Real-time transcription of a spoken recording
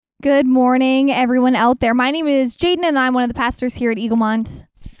Good morning, everyone out there. My name is Jaden, and I'm one of the pastors here at Eaglemont.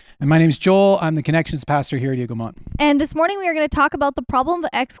 And my name is Joel. I'm the Connections Pastor here at Eaglemont. And this morning we are going to talk about the problem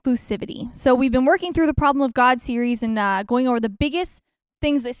of exclusivity. So we've been working through the Problem of God series and going over the biggest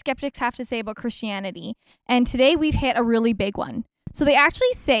things that skeptics have to say about Christianity. And today we've hit a really big one. So they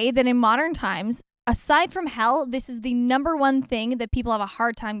actually say that in modern times, aside from hell, this is the number one thing that people have a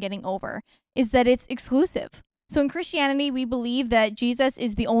hard time getting over, is that it's exclusive. So in Christianity, we believe that Jesus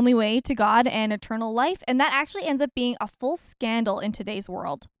is the only way to God and eternal life, and that actually ends up being a full scandal in today's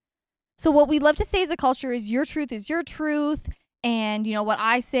world. So what we love to say as a culture is your truth is your truth, and what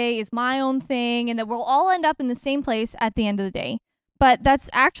I say is my own thing, and that we'll all end up in the same place at the end of the day. But that's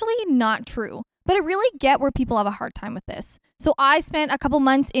actually not true. But I really get where people have a hard time with this. So I spent a couple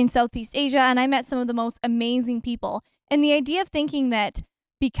months in Southeast Asia, and I met some of the most amazing people. And the idea of thinking that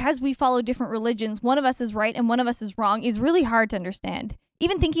because we follow different religions, one of us is right and one of us is wrong is really hard to understand.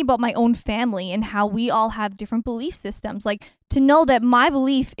 Even thinking about my own family and how we all have different belief systems, like to know that my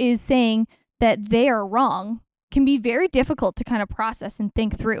belief is saying that they are wrong can be very difficult to kind of process and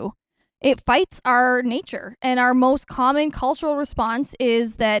think through. It fights our nature, and our most common cultural response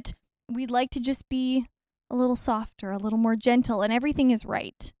is that we'd like to just be a little softer, a little more gentle, and everything is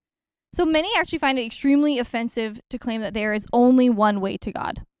right. So many actually find it extremely offensive to claim that there is only one way to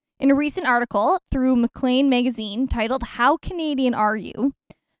God. In a recent article through Maclean magazine titled How Canadian Are You?,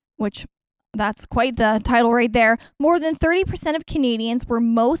 which that's quite the title right there, more than 30% of Canadians were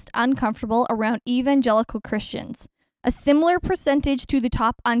most uncomfortable around evangelical Christians, a similar percentage to the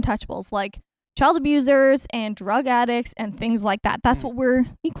top untouchables like child abusers and drug addicts and things like that. That's what we're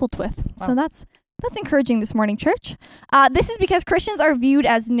equal with. Wow. So that's encouraging this morning, church. This is because Christians are viewed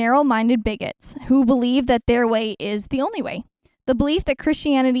as narrow-minded bigots who believe that their way is the only way. The belief that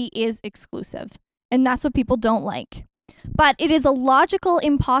Christianity is exclusive. And that's what people don't like. But it is a logical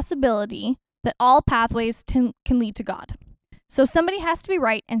impossibility that all pathways can lead to God. So somebody has to be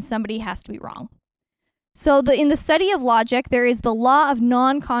right and somebody has to be wrong. So in the study of logic, there is the law of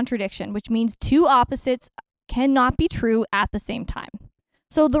non-contradiction, which means two opposites cannot be true at the same time.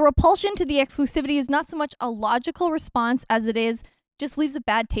 So the repulsion to the exclusivity is not so much a logical response as it is just leaves a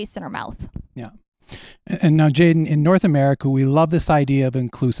bad taste in our mouth. Yeah. And now, Jaden, in North America, we love this idea of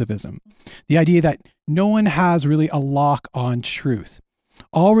inclusivism. The idea that no one has really a lock on truth.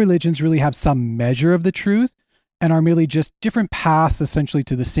 All religions really have some measure of the truth and are merely just different paths essentially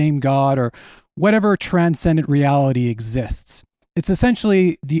to the same God or whatever transcendent reality exists. It's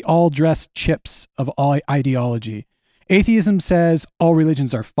essentially the all-dressed chips of all ideology. Atheism says all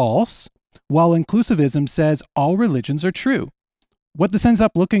religions are false, while inclusivism says all religions are true. What this ends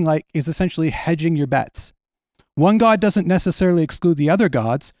up looking like is essentially hedging your bets. One God doesn't necessarily exclude the other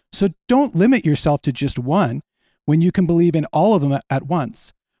gods, so don't limit yourself to just one when you can believe in all of them at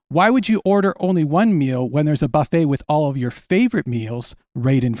once. Why would you order only one meal when there's a buffet with all of your favorite meals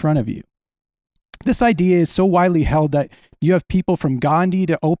right in front of you? This idea is so widely held that you have people from Gandhi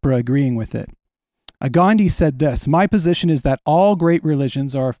to Oprah agreeing with it. Gandhi said this, "My position is that all great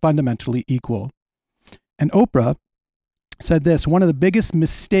religions are fundamentally equal." And Oprah said this, "One of the biggest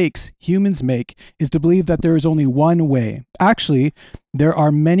mistakes humans make is to believe that there is only one way. Actually, there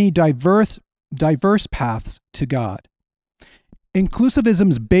are many diverse paths to God."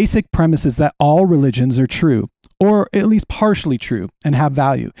 Inclusivism's basic premise is that all religions are true, or at least partially true, and have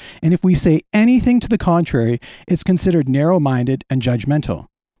value. And if we say anything to the contrary, it's considered narrow-minded and judgmental.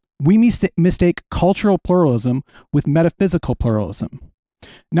 We mistake cultural pluralism with metaphysical pluralism.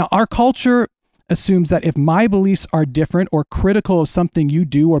 Now, our culture assumes that if my beliefs are different or critical of something you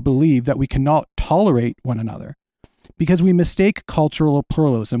do or believe, that we cannot tolerate one another. Because we mistake cultural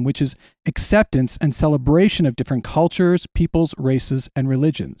pluralism, which is acceptance and celebration of different cultures, peoples, races, and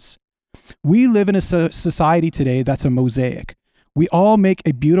religions. We live in a society today that's a mosaic. We all make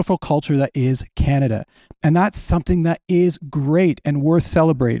a beautiful culture that is Canada. And that's something that is great and worth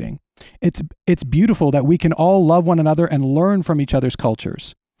celebrating. It's beautiful that we can all love one another and learn from each other's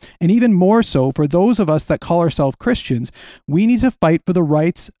cultures. And even more so, for those of us that call ourselves Christians, we need to fight for the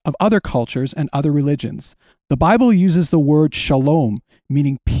rights of other cultures and other religions. The Bible uses the word shalom,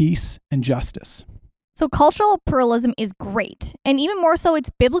 meaning peace and justice. So cultural pluralism is great, and even more so,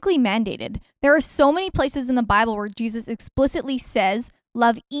 it's biblically mandated. There are so many places in the Bible where Jesus explicitly says,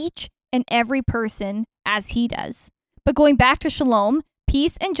 love each and every person as he does. But going back to shalom,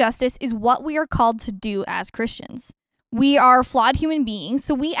 peace and justice is what we are called to do as Christians. We are flawed human beings,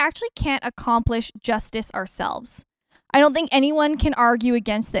 so we actually can't accomplish justice ourselves. I don't think anyone can argue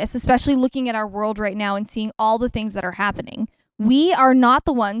against this, especially looking at our world right now and seeing all the things that are happening. We are not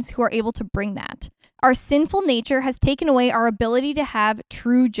the ones who are able to bring that. Our sinful nature has taken away our ability to have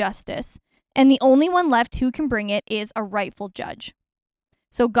true justice, and the only one left who can bring it is a rightful judge.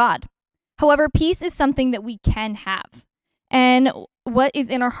 So God. However, peace is something that we can have. And what is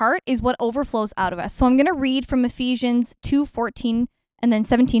in our heart is what overflows out of us. So I'm going to read from Ephesians 2:14 and then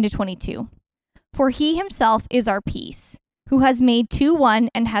 17 to 22. For he himself is our peace, who has made two one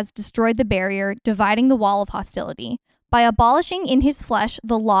and has destroyed the barrier, dividing the wall of hostility, by abolishing in his flesh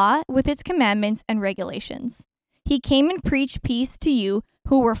the law with its commandments and regulations. He came and preached peace to you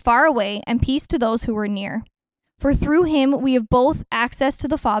who were far away and peace to those who were near. For through him we have both access to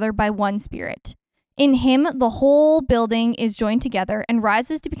the Father by one Spirit. In him the whole building is joined together and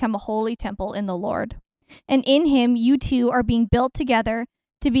rises to become a holy temple in the Lord. And in him you two are being built together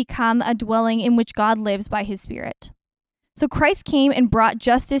to become a dwelling in which God lives by his Spirit. So Christ came and brought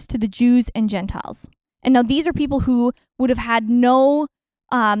justice to the Jews and Gentiles. And now these are people who would have had no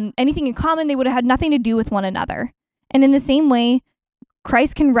anything in common. They would have had nothing to do with one another. And in the same way,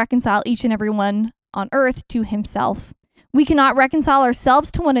 Christ can reconcile each and every one on earth to himself. We cannot reconcile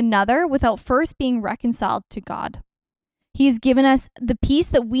ourselves to one another without first being reconciled to God. He has given us the peace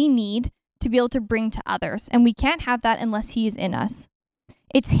that we need to be able to bring to others, and we can't have that unless he is in us.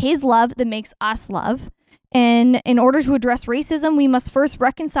 It's his love that makes us love. And in order to address racism, we must first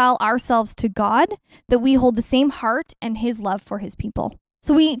reconcile ourselves to God, that we hold the same heart and his love for his people.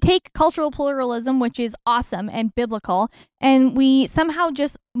 So we take cultural pluralism, which is awesome and biblical, and we somehow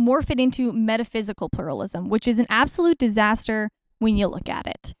just morph it into metaphysical pluralism, which is an absolute disaster when you look at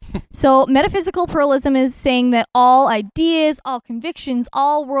it. So metaphysical pluralism is saying that all ideas, all convictions,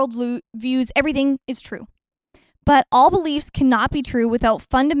 all world views, everything is true. But all beliefs cannot be true without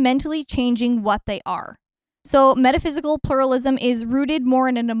fundamentally changing what they are. So metaphysical pluralism is rooted more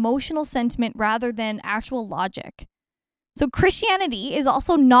in an emotional sentiment rather than actual logic. So Christianity is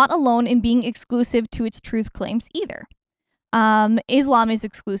also not alone in being exclusive to its truth claims either. Islam is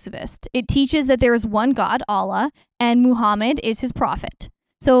exclusivist. It teaches that there is one God, Allah, and Muhammad is his prophet.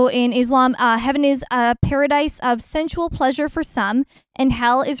 So in Islam, heaven is a paradise of sensual pleasure for some, and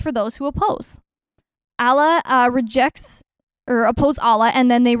hell is for those who oppose. Allah oppose Allah, and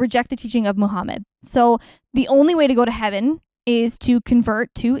then they reject the teaching of Muhammad. So the only way to go to heaven is to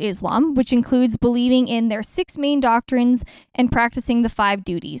convert to Islam, which includes believing in their 6 main doctrines and practicing the 5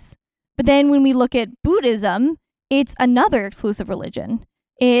 duties. But then when we look at Buddhism, it's another exclusive religion.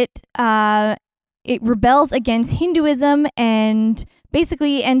 It rebels against Hinduism and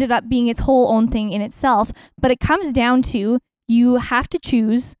basically ended up being its whole own thing in itself. But it comes down to you have to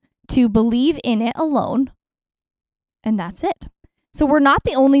choose to believe in it alone, and that's it. So we're not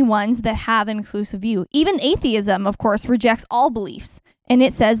the only ones that have an exclusive view. Even atheism, of course, rejects all beliefs, and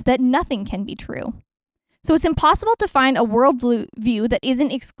it says that nothing can be true. So it's impossible to find a world view that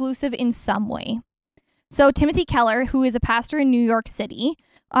isn't exclusive in some way. So Timothy Keller, who is a pastor in New York City,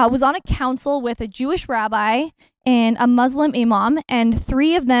 was on a council with a Jewish rabbi and a Muslim imam, and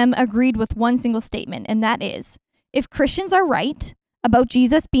 3 of them agreed with one single statement, and that is, if Christians are right about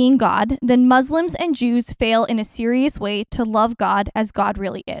Jesus being God, then Muslims and Jews fail in a serious way to love God as God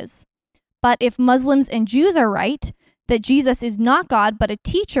really is. But if Muslims and Jews are right, that Jesus is not God but a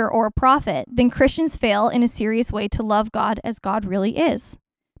teacher or a prophet, then Christians fail in a serious way to love God as God really is.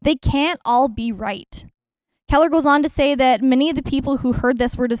 They can't all be right. Keller goes on to say that many of the people who heard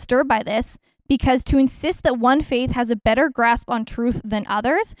this were disturbed by this because to insist that one faith has a better grasp on truth than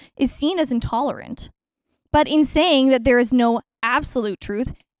others is seen as intolerant. But in saying that there is no absolute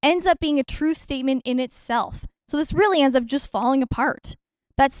truth ends up being a truth statement in itself. So this really ends up just falling apart.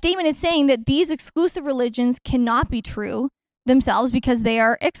 That statement is saying that these exclusive religions cannot be true themselves because they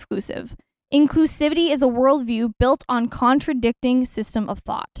are exclusive. Inclusivity is a worldview built on contradicting system of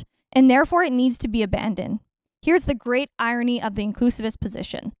thought, and therefore it needs to be abandoned. Here's the great irony of the inclusivist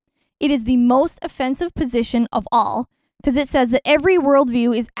position. It is the most offensive position of all because it says that every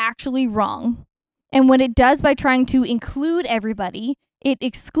worldview is actually wrong. And what it does by trying to include everybody, it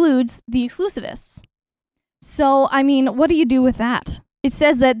excludes the exclusivists. So, I mean, what do you do with that? It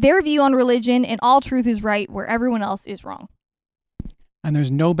says that their view on religion and all truth is right where everyone else is wrong. And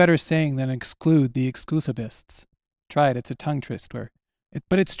there's no better saying than exclude the exclusivists. Try it. It's a tongue twister.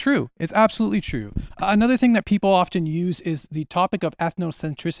 But it's true. It's absolutely true. Another thing that people often use is the topic of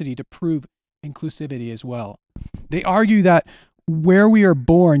ethnocentricity to prove inclusivity as well. They argue that where we are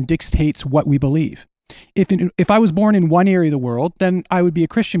born dictates what we believe. If I was born in one area of the world, then I would be a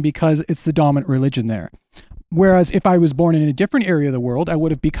Christian because it's the dominant religion there. Whereas if I was born in a different area of the world, I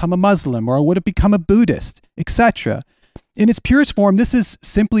would have become a Muslim or I would have become a Buddhist, etc. In its purest form, this is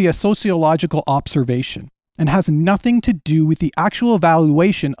simply a sociological observation. and has nothing to do with the actual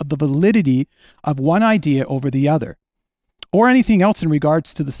evaluation of the validity of one idea over the other, or anything else in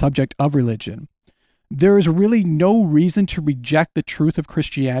regards to the subject of religion. There is really no reason to reject the truth of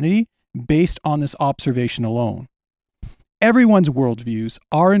Christianity based on this observation alone. Everyone's worldviews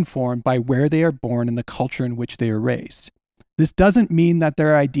are informed by where they are born and the culture in which they are raised. This doesn't mean that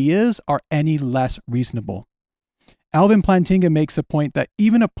their ideas are any less reasonable. Alvin Plantinga makes a point that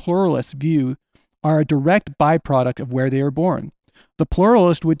even a pluralist view are a direct byproduct of where they are born. The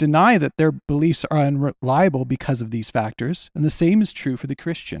pluralist would deny that their beliefs are unreliable because of these factors, and the same is true for the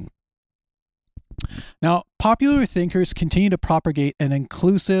Christian. Now, popular thinkers continue to propagate an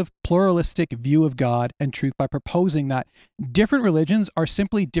inclusive, pluralistic view of God and truth by proposing that different religions are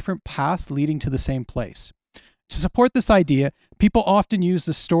simply different paths leading to the same place. To support this idea, people often use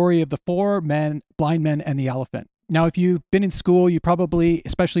the story of the four blind men and the elephant. Now, if you've been in school, you probably,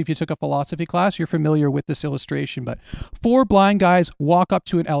 especially if you took a philosophy class, you're familiar with this illustration, but four blind guys walk up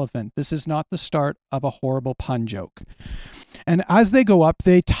to an elephant. This is not the start of a horrible pun joke. And as they go up,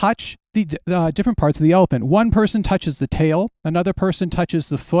 they touch the different parts of the elephant. One person touches the tail, another person touches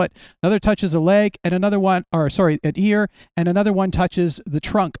the foot, another touches a leg, and an ear, and another one touches the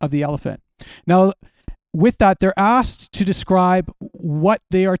trunk of the elephant. Now, with that, they're asked to describe what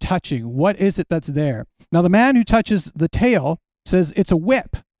they are touching. What is it that's there? Now, the man who touches the tail says it's a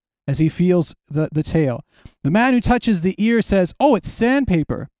whip as he feels the tail. The man who touches the ear says, oh, it's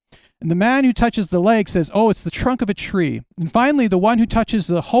sandpaper. And the man who touches the leg says, oh, it's the trunk of a tree. And finally, the one who touches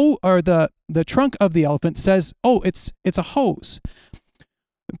the trunk of the elephant says, oh, it's a hose.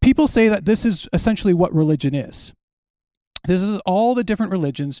 People say that this is essentially what religion is. This is all the different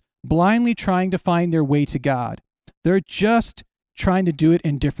religions blindly trying to find their way to God. They're just trying to do it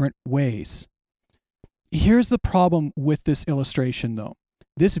in different ways. Here's the problem with this illustration, though.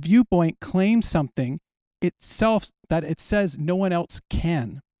 This viewpoint claims something itself that it says no one else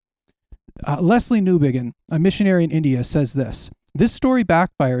can. Leslie Newbigin, a missionary in India, says this: this story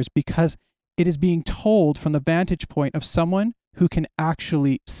backfires because it is being told from the vantage point of someone who can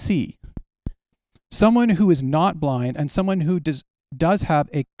actually see. Someone who is not blind and someone who does have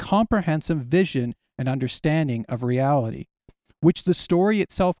a comprehensive vision and understanding of reality, which the story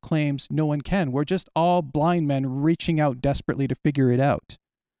itself claims no one can. We're just all blind men reaching out desperately to figure it out.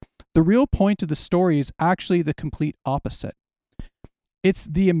 The real point of the story is actually the complete opposite. It's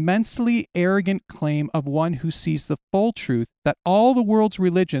the immensely arrogant claim of one who sees the full truth that all the world's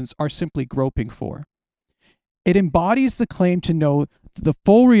religions are simply groping for. It embodies the claim to know the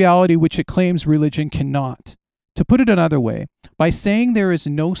full reality which it claims religion cannot. To put it another way, by saying there is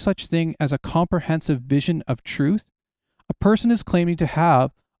no such thing as a comprehensive vision of truth, a person is claiming to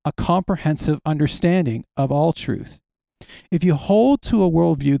have a comprehensive understanding of all truth. If you hold to a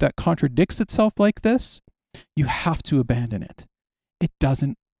worldview that contradicts itself like this, you have to abandon it. It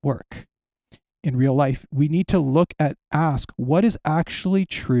doesn't work. In real life, we need to ask what is actually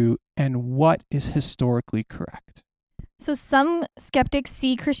true and what is historically correct. So some skeptics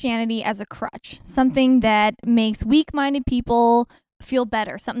see Christianity as a crutch, something that makes weak-minded people feel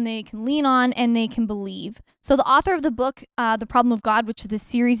better, something they can lean on and they can believe. So the author of the book, The Problem of God, which this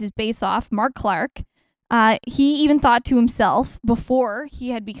series is based off, Mark Clark, he even thought to himself before he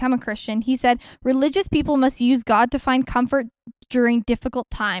had become a Christian, he said, religious people must use God to find comfort during difficult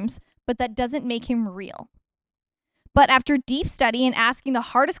times, but that doesn't make him real. But after deep study and asking the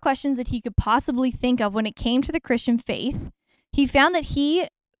hardest questions that he could possibly think of when it came to the Christian faith, he found that he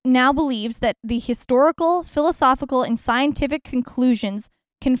now believes that the historical, philosophical, and scientific conclusions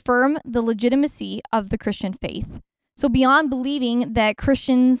confirm the legitimacy of the Christian faith. So beyond believing that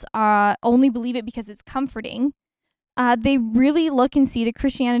Christians only believe it because it's comforting, they really look and see that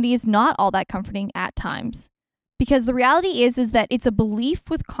Christianity is not all that comforting at times. Because the reality is that it's a belief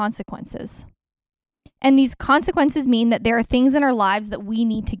with consequences. And these consequences mean that there are things in our lives that we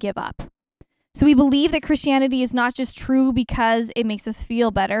need to give up. So we believe that Christianity is not just true because it makes us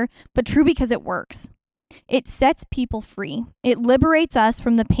feel better, but true because it works. It sets people free. It liberates us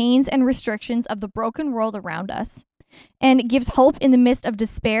from the pains and restrictions of the broken world around us. And it gives hope in the midst of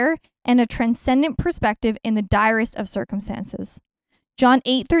despair and a transcendent perspective in the direst of circumstances. John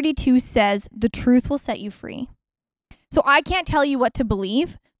 8:32 says, "The truth will set you free." So I can't tell you what to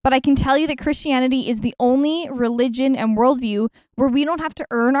believe, but I can tell you that Christianity is the only religion and worldview where we don't have to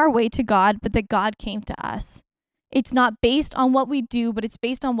earn our way to God, but that God came to us. It's not based on what we do, but it's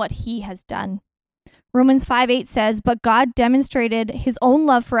based on what he has done. Romans 5:8 says, "But God demonstrated his own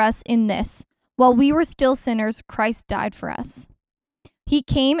love for us in this. While we were still sinners, Christ died for us." He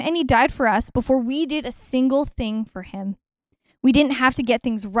came and he died for us before we did a single thing for him. We didn't have to get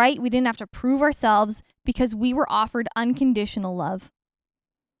things right. We didn't have to prove ourselves because we were offered unconditional love.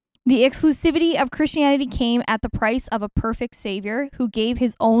 The exclusivity of Christianity came at the price of a perfect Savior who gave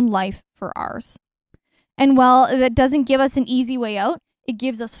his own life for ours. And while that doesn't give us an easy way out, it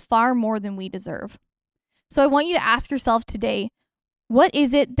gives us far more than we deserve. So I want you to ask yourself today, what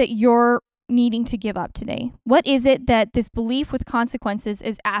is it that you're needing to give up today? What is it that this belief with consequences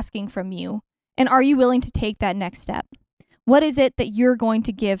is asking from you? And are you willing to take that next step? What is it that you're going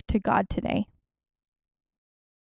to give to God today?